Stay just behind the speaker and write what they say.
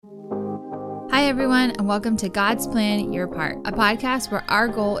everyone, and welcome to God's Plan, Your Part, a podcast where our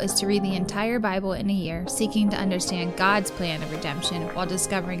goal is to read the entire Bible in a year, seeking to understand God's plan of redemption while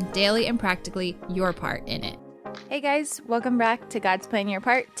discovering daily and practically your part in it. Hey guys, welcome back to God's Plan, Your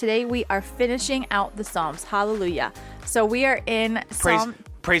Part. Today we are finishing out the Psalms. Hallelujah. So we are in Psalm...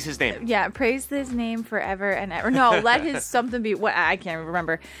 Praise his name. Yeah, praise his name forever and ever. No, let his something be. What I can't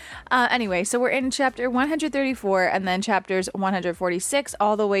remember. Anyway, so we're in chapter 134 and then chapters 146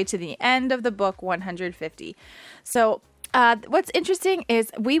 all the way to the end of the book 150. So what's interesting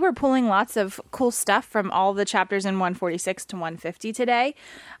is we were pulling lots of cool stuff from all the chapters in 146 to 150 today.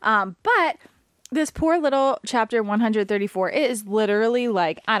 But this poor little chapter 134 is literally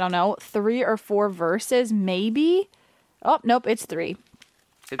like, I don't know, 3 or 4 verses maybe. Oh, nope, it's 3.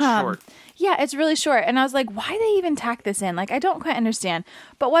 It's short. Yeah, it's really short. And I was like, why they even tack this in? Like, I don't quite understand.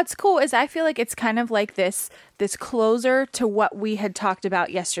 But what's cool is I feel like it's kind of like this closer to what we had talked about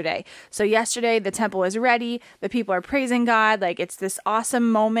yesterday. So yesterday, the temple is ready. The people are praising God. Like, it's this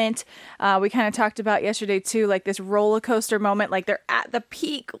awesome moment. We kind of talked about yesterday, too, like this roller coaster moment. Like, they're at the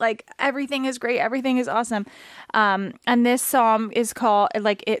peak. Like, everything is great. Everything is awesome. And this psalm is called,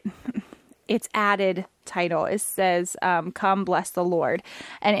 like, its added title. It says, Come Bless the Lord.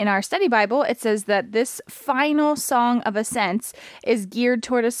 And in our study Bible, it says that this final song of ascents is geared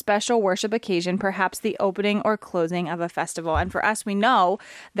toward a special worship occasion, perhaps the opening or closing of a festival. And for us, we know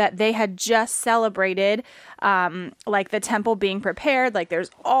that they had just celebrated like the temple being prepared. Like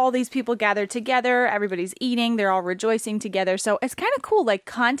there's all these people gathered together. Everybody's eating. They're all rejoicing together. So it's kind of cool. Like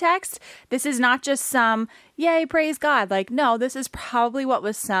context, this is not just some, yay, praise God. Like, no, this is probably what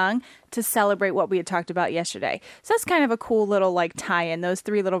was sung to celebrate what we had talked about yesterday. So that's kind of a cool little like tie-in, those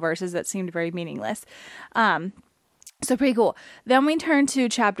 3 little verses that seemed very meaningless. So pretty cool. Then we turn to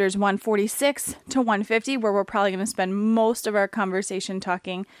chapters 146 to 150, where we're probably going to spend most of our conversation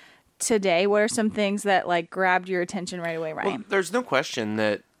talking today. What are some things that like grabbed your attention right away, Ryan? Well, there's no question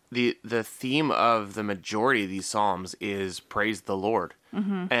that the theme of the majority of these psalms is praise the Lord.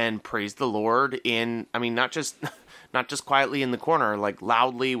 Mm-hmm. And praise the Lord in, I mean, not just quietly in the corner, like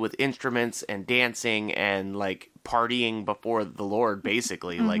loudly with instruments and dancing and like partying before the Lord,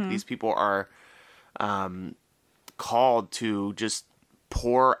 basically. Mm-hmm. Like these people are called to just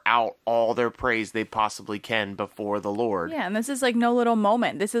pour out all their praise they possibly can before the Lord. Yeah, and this is like no little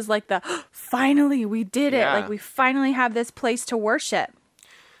moment. This is like the, finally, we did it. Yeah. Like we finally have this place to worship.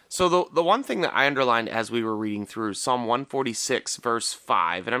 So the one thing that I underlined as we were reading through Psalm 146, verse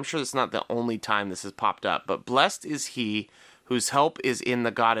 5, and I'm sure it's not the only time this has popped up, but blessed is he whose help is in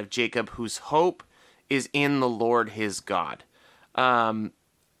the God of Jacob, whose hope is in the Lord his God.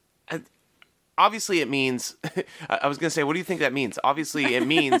 Obviously it means, I was going to say, what do you think that means? Obviously it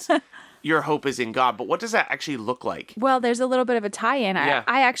means your hope is in God, but what does that actually look like? Well, there's a little bit of a tie-in. Yeah.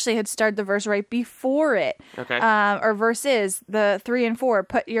 I actually had started the verse right before it. Okay. Or verses, the 3 and 4,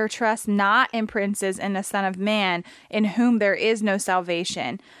 put your trust not in princes and the Son of Man, in whom there is no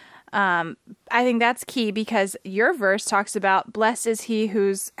salvation. I think that's key because your verse talks about blessed is he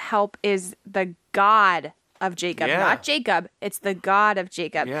whose help is the God of Jacob, not Jacob. It's the God of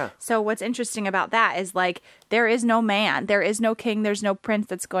Jacob. Yeah. So what's interesting about that is like, there is no man, there is no king, there's no prince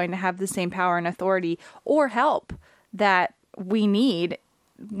that's going to have the same power and authority or help that we need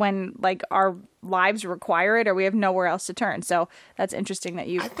when like our lives require it or we have nowhere else to turn. So that's interesting that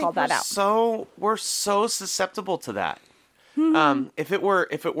you've called that out. We're so susceptible to that. Mm-hmm. If it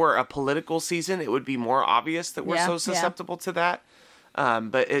were a political season, it would be more obvious that we're so susceptible to that.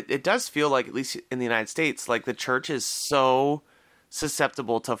 But it does feel like, at least in the United States, like the church is so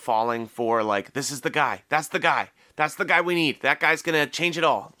susceptible to falling for like, this is the guy, that's the guy we need. That guy's going to change it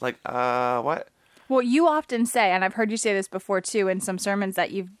all. Like, what? Well, you often say, and I've heard you say this before too, in some sermons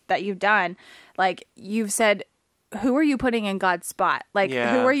that you've done, like you've said, who are you putting in God's spot? Like, who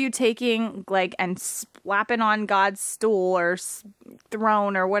are you taking like and slapping on God's stool or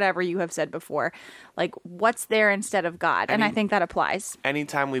throne or whatever you have said before? Like, what's there instead of God? And I think that applies.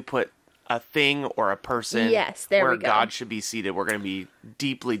 Anytime we put a thing or a person where God should be seated, we're going to be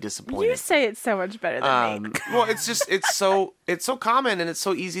deeply disappointed. You say it so much better than me. Well, it's so common and it's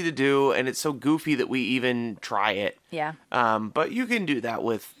so easy to do and it's so goofy that we even try it. Yeah. But you can do that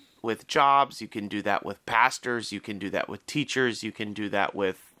with jobs, you can do that with pastors, you can do that with teachers, you can do that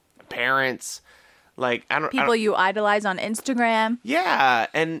with parents. Like people you idolize on Instagram. Yeah,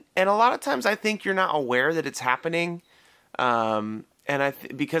 and a lot of times I think you're not aware that it's happening, and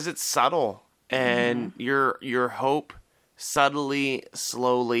because it's subtle, and your hope slowly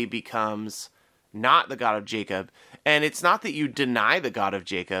becomes not the God of Jacob, and it's not that you deny the God of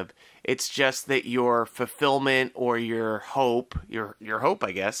Jacob. It's just that your fulfillment or your hope,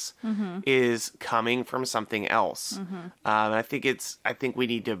 I guess, is coming from something else. I think we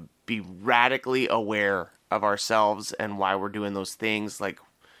need to be radically aware of ourselves and why we're doing those things. Like,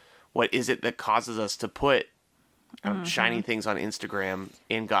 what is it that causes us to put shiny things on Instagram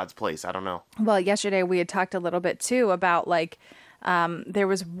in God's place? I don't know. Well, yesterday we had talked a little bit too about like, there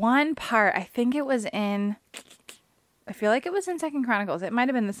was one part, I think it was in, I feel like it was in 2nd Chronicles. It might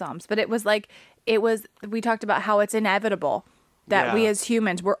have been the Psalms, but we talked about how it's inevitable that we as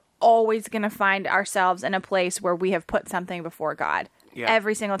humans, we're always going to find ourselves in a place where we have put something before God. Yeah.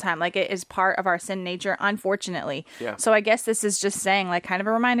 Every single time. Like, it is part of our sin nature, unfortunately. Yeah. So I guess this is just saying, like, kind of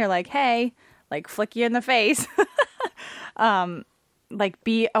a reminder, like, hey, like, flick you in the face. Like,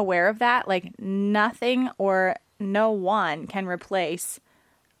 be aware of that. Like, nothing or no one can replace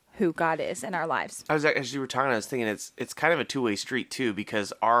who God is in our lives. As you were talking, I was thinking it's kind of a two-way street too,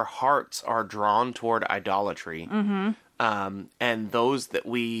 because our hearts are drawn toward idolatry, and those that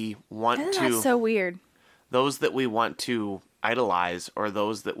we want That's so weird. Those that we want to idolize, or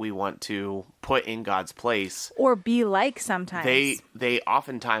those that we want to put in God's place, or be like, sometimes they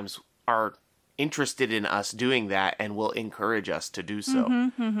oftentimes are interested in us doing that and will encourage us to do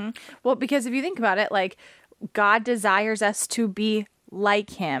so. Well, because if you think about it, like, God desires us to be like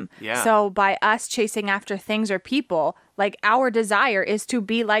him. Yeah. So by us chasing after things or people, like, our desire is to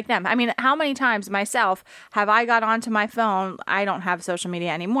be like them. I mean, how many times myself have I got onto my phone? I don't have social media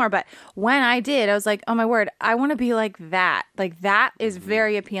anymore, but when I did, I was like, oh my word, I want to be like that. Like, that is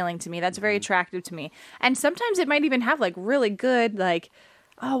very appealing to me. That's very attractive to me. And sometimes it might even have like really good, like,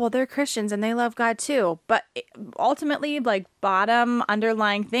 oh, well, they're Christians and they love God too. But ultimately, like, bottom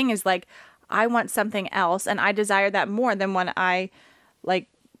underlying thing is like, I want something else, and I desire that more than more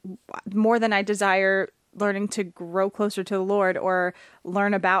than I desire learning to grow closer to the Lord, or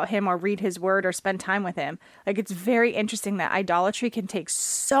learn about him, or read his word, or spend time with him. Like, it's very interesting that idolatry can take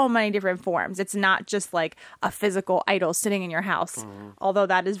so many different forms. It's not just like a physical idol sitting in your house, although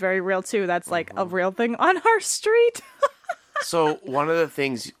that is very real too. That's like a real thing on our street. So one of the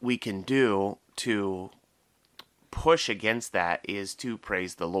things we can do to push against that is to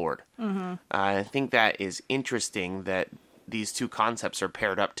praise the Lord. I think that is interesting that these two concepts are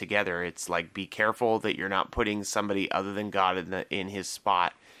paired up together. It's like, be careful that you're not putting somebody other than God in his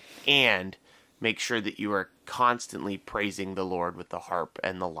spot, and make sure that you are constantly praising the Lord with the harp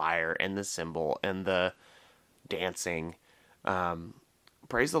and the lyre and the cymbal and the dancing.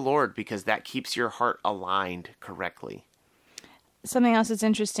 Praise the Lord, because that keeps your heart aligned correctly. Something else that's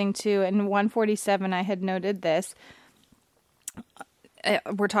interesting too, in 147, I had noted this.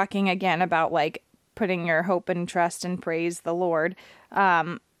 We're talking again about like putting your hope and trust and praise the Lord.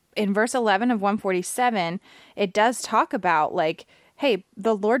 In verse 11 of 147, it does talk about like, hey,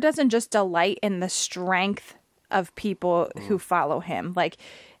 the Lord doesn't just delight in the strength of people who follow him. Like,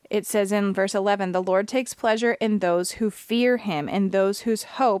 it says in verse 11, the Lord takes pleasure in those who fear him, and those whose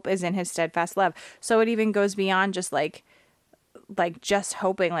hope is in his steadfast love. So it even goes beyond just like just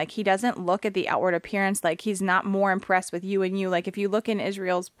hoping. Like, he doesn't look at the outward appearance. Like, he's not more impressed with you and you. Like, if you look in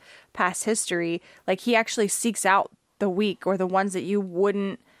Israel's past history, like, he actually seeks out the weak, or the ones that you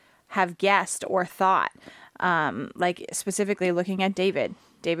wouldn't have guessed or thought. Like, specifically looking at David.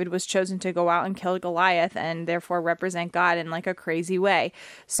 David was chosen to go out and kill Goliath, and therefore represent God in like a crazy way.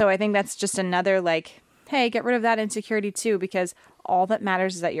 So I think that's just another like, hey, get rid of that insecurity too, because all that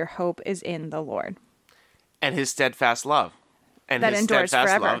matters is that your hope is in the Lord. And his steadfast love. And that his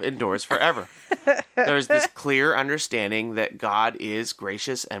steadfast love endures forever. There's this clear understanding that God is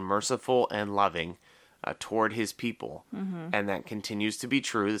gracious and merciful and loving toward his people. And that continues to be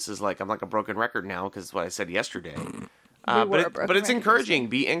true. This is like, I'm like a broken record now, because it's what I said yesterday. But it's encouraging.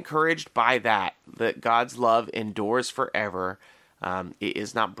 Be encouraged by that God's love endures forever. It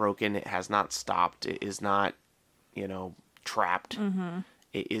is not broken. It has not stopped. It is not, trapped.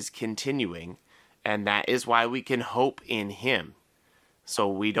 It is continuing. And that is why we can hope in him. So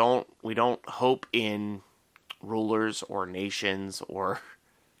we don't hope in rulers or nations, or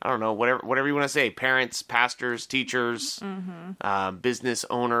I don't know, whatever you want to say, parents, pastors, teachers, business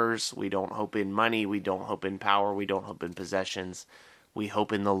owners. We don't hope in money. We don't hope in power. We don't hope in possessions. We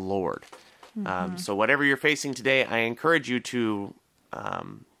hope in the Lord. So whatever you're facing today, I encourage you to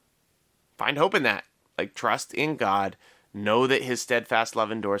find hope in that. Like, trust in God. Know that his steadfast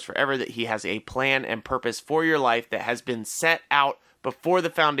love endures forever, that he has a plan and purpose for your life that has been set out before the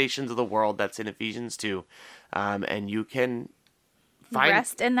foundations of the world. That's in Ephesians 2. And you can find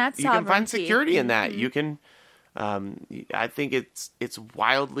rest in that sovereignty. You can find security in that. You can, I think it's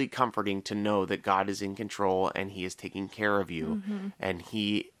wildly comforting to know that God is in control and he is taking care of you. And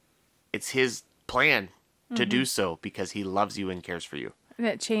he it's his plan to do so because he loves you and cares for you.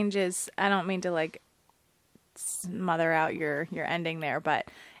 It changes. I don't mean to like smother out your ending there, but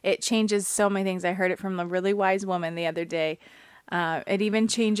it changes so many things. I heard it from a really wise woman the other day. It even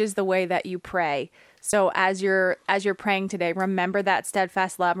changes the way that you pray. So as you're praying today, remember that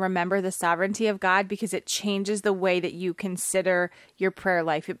steadfast love. Remember the sovereignty of God, because it changes the way that you consider your prayer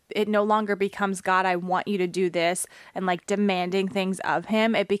life. It no longer becomes, God, I want you to do this, and like demanding things of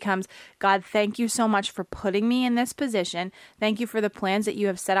him. It becomes, God, thank you so much for putting me in this position. Thank you for the plans that you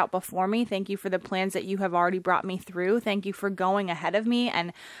have set out before me. Thank you for the plans that you have already brought me through. Thank you for going ahead of me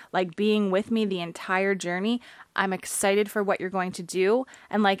and like being with me the entire journey. I'm excited for what you're going to do.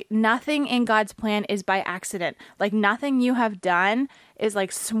 And like nothing in God's plan is by accident. Like nothing you have done is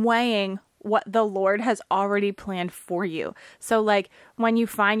like swaying what the Lord has already planned for you. So like when you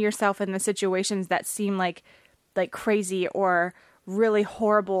find yourself in the situations that seem like crazy or really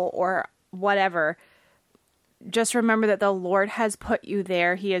horrible or whatever, just remember that the Lord has put you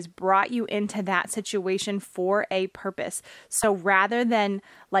there. He has brought you into that situation for a purpose. So rather than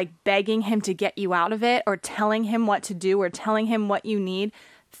like begging him to get you out of it or telling him what to do or telling him what you need,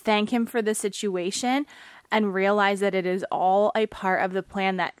 thank him for the situation and realize that it is all a part of the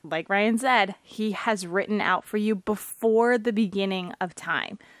plan that, like Ryan said, he has written out for you before the beginning of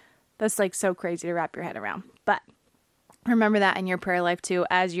time. That's like so crazy to wrap your head around. But remember that in your prayer life too,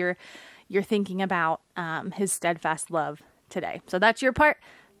 as you're thinking about his steadfast love today. So that's your part.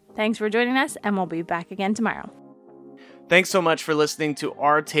 Thanks for joining us, and we'll be back again tomorrow. Thanks so much for listening to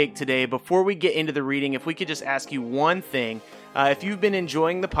our take today. Before we get into the reading, if we could just ask you one thing. If you've been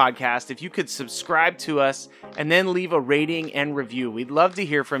enjoying the podcast, if you could subscribe to us and then leave a rating and review. We'd love to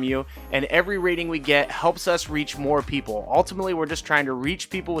hear from you, and every rating we get helps us reach more people. Ultimately, we're just trying to reach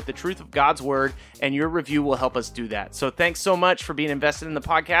people with the truth of God's word, and your review will help us do that. So thanks so much for being invested in the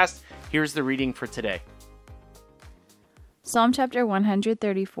podcast. Here's the reading for today. Psalm chapter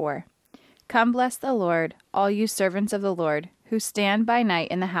 134. Come bless the Lord, all you servants of the Lord, who stand by night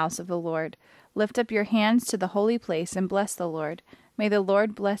in the house of the Lord. Lift up your hands to the holy place and bless the Lord. May the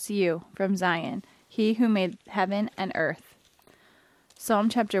Lord bless you from Zion, he who made heaven and earth. Psalm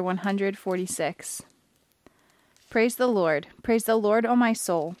chapter 146. Praise the Lord, O my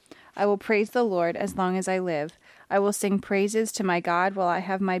soul. I will praise the Lord as long as I live. I will sing praises to my God while I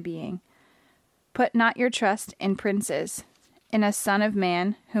have my being. Put not your trust in princes, in a son of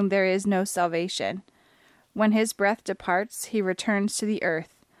man, whom there is no salvation. When his breath departs, he returns to the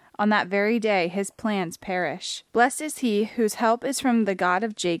earth. On that very day his plans perish. Blessed is he whose help is from the God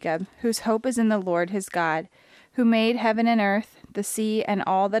of Jacob, whose hope is in the Lord his God, who made heaven and earth, the sea, and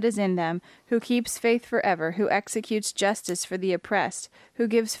all that is in them, who keeps faith forever, who executes justice for the oppressed, who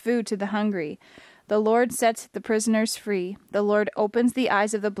gives food to the hungry. The Lord sets the prisoners free. The Lord opens the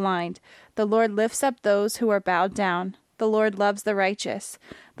eyes of the blind. The Lord lifts up those who are bowed down. The Lord loves the righteous.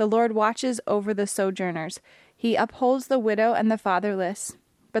 The Lord watches over the sojourners. He upholds the widow and the fatherless.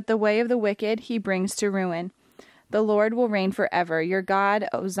 But the way of the wicked he brings to ruin. The Lord will reign forever. Your God,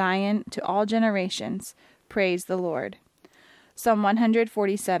 O Zion, to all generations. Praise the Lord. Psalm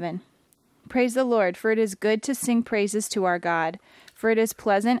 147. Praise the Lord, for it is good to sing praises to our God. For it is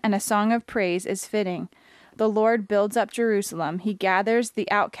pleasant, and a song of praise is fitting. The Lord builds up Jerusalem. He gathers the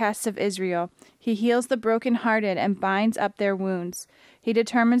outcasts of Israel. He heals the brokenhearted and binds up their wounds. He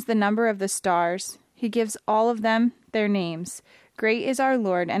determines the number of the stars. He gives all of them their names. Great is our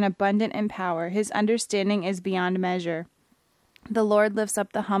Lord and abundant in power. His understanding is beyond measure. The Lord lifts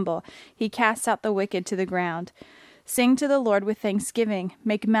up the humble. He casts out the wicked to the ground. Sing to the Lord with thanksgiving.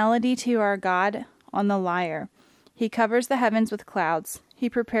 Make melody to our God on the lyre. He covers the heavens with clouds. He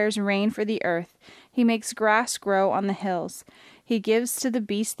prepares rain for the earth. He makes grass grow on the hills. He gives to the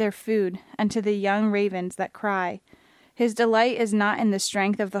beasts their food, and to the young ravens that cry. His delight is not in the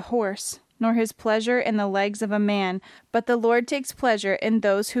strength of the horse, nor his pleasure in the legs of a man, but the Lord takes pleasure in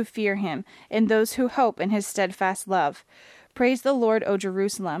those who fear him, in those who hope in his steadfast love. Praise the Lord, O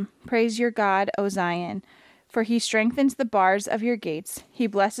Jerusalem. Praise your God, O Zion. For he strengthens the bars of your gates. He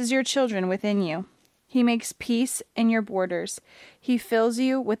blesses your children within you. He makes peace in your borders. He fills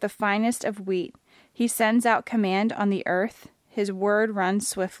you with the finest of wheat. He sends out command on the earth. His word runs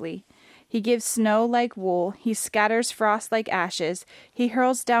swiftly. He gives snow like wool. He scatters frost like ashes. He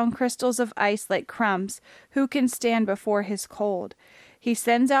hurls down crystals of ice like crumbs. Who can stand before his cold? He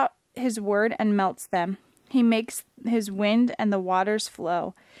sends out his word and melts them. He makes his wind and the waters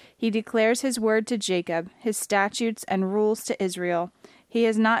flow. He declares his word to Jacob, his statutes and rules to Israel. He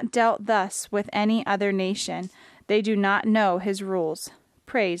has not dealt thus with any other nation. They do not know his rules.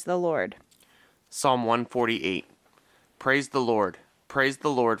 Praise the Lord. Psalm 148. Praise the Lord. praise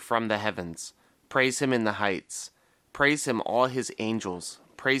the Lord from the heavens. Praise him in the heights. Praise him, all his angels.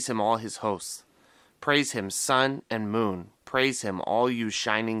 Praise him, all his hosts. Praise him, sun and moon. Praise him, all you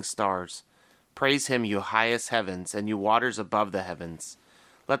shining stars. Praise him, you highest heavens, and you waters above the heavens.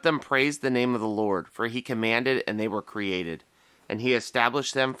 Let them praise the name of the Lord, for he commanded, and they were created, and he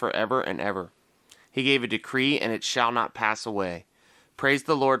established them forever and ever. He gave a decree, and it shall not pass away. Praise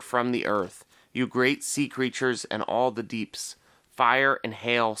the Lord from the earth, you great sea creatures and all the deeps, fire and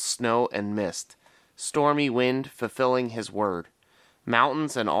hail, snow and mist, stormy wind fulfilling his word,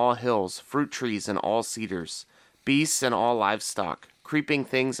 mountains and all hills, fruit trees and all cedars, beasts and all livestock, creeping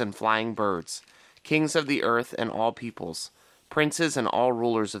things and flying birds, kings of the earth and all peoples, princes and all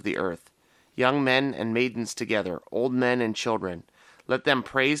rulers of the earth, young men and maidens together, old men and children. Let them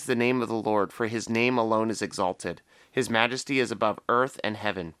praise the name of the Lord, for his name alone is exalted. His majesty is above earth and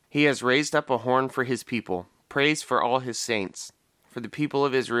heaven. He has raised up a horn for his people, praise for all his saints, for the people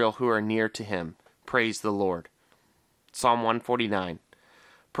of Israel who are near to him. Praise the Lord. Psalm 149.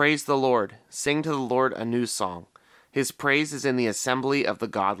 Praise the Lord. Sing to the Lord a new song. His praise is in the assembly of the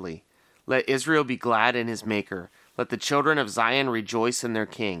godly. Let Israel be glad in his Maker. Let the children of Zion rejoice in their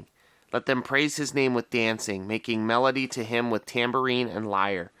King. Let them praise his name with dancing, making melody to him with tambourine and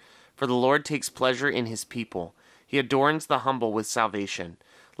lyre. For the Lord takes pleasure in his people. He adorns the humble with salvation.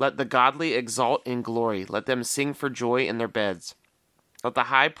 Let the godly exult in glory. Let them sing for joy in their beds. Let the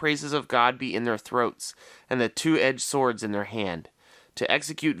high praises of God be in their throats, and the two-edged swords in their hand, to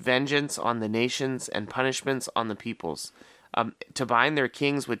execute vengeance on the nations and punishments on the peoples, to bind their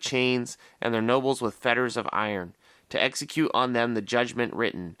kings with chains and their nobles with fetters of iron, to execute on them the judgment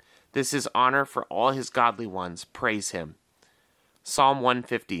written. This is honor for all his godly ones. Praise him. Psalm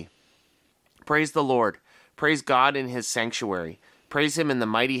 150. Praise the Lord. Praise God in his sanctuary. Praise him in the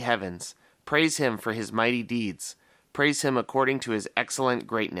mighty heavens. Praise him for his mighty deeds. Praise him according to his excellent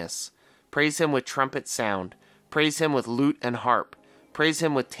greatness. Praise him with trumpet sound. Praise him with lute and harp. Praise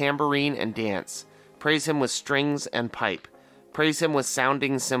him with tambourine and dance. Praise him with strings and pipe. Praise him with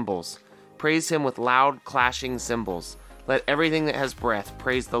sounding cymbals. Praise him with loud clashing cymbals. Let everything that has breath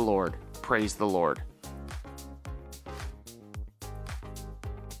praise the Lord. Praise the Lord.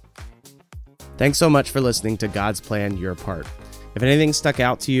 Thanks so much for listening to God's Plan, Your Part. If anything stuck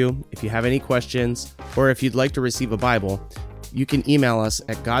out to you, if you have any questions, or if you'd like to receive a Bible, you can email us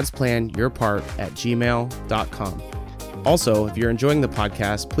at godsplanyourpart@gmail.com. Also, if you're enjoying the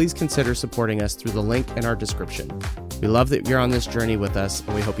podcast, please consider supporting us through the link in our description. We love that you're on this journey with us,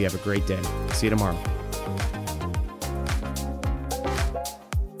 and we hope you have a great day. See you tomorrow.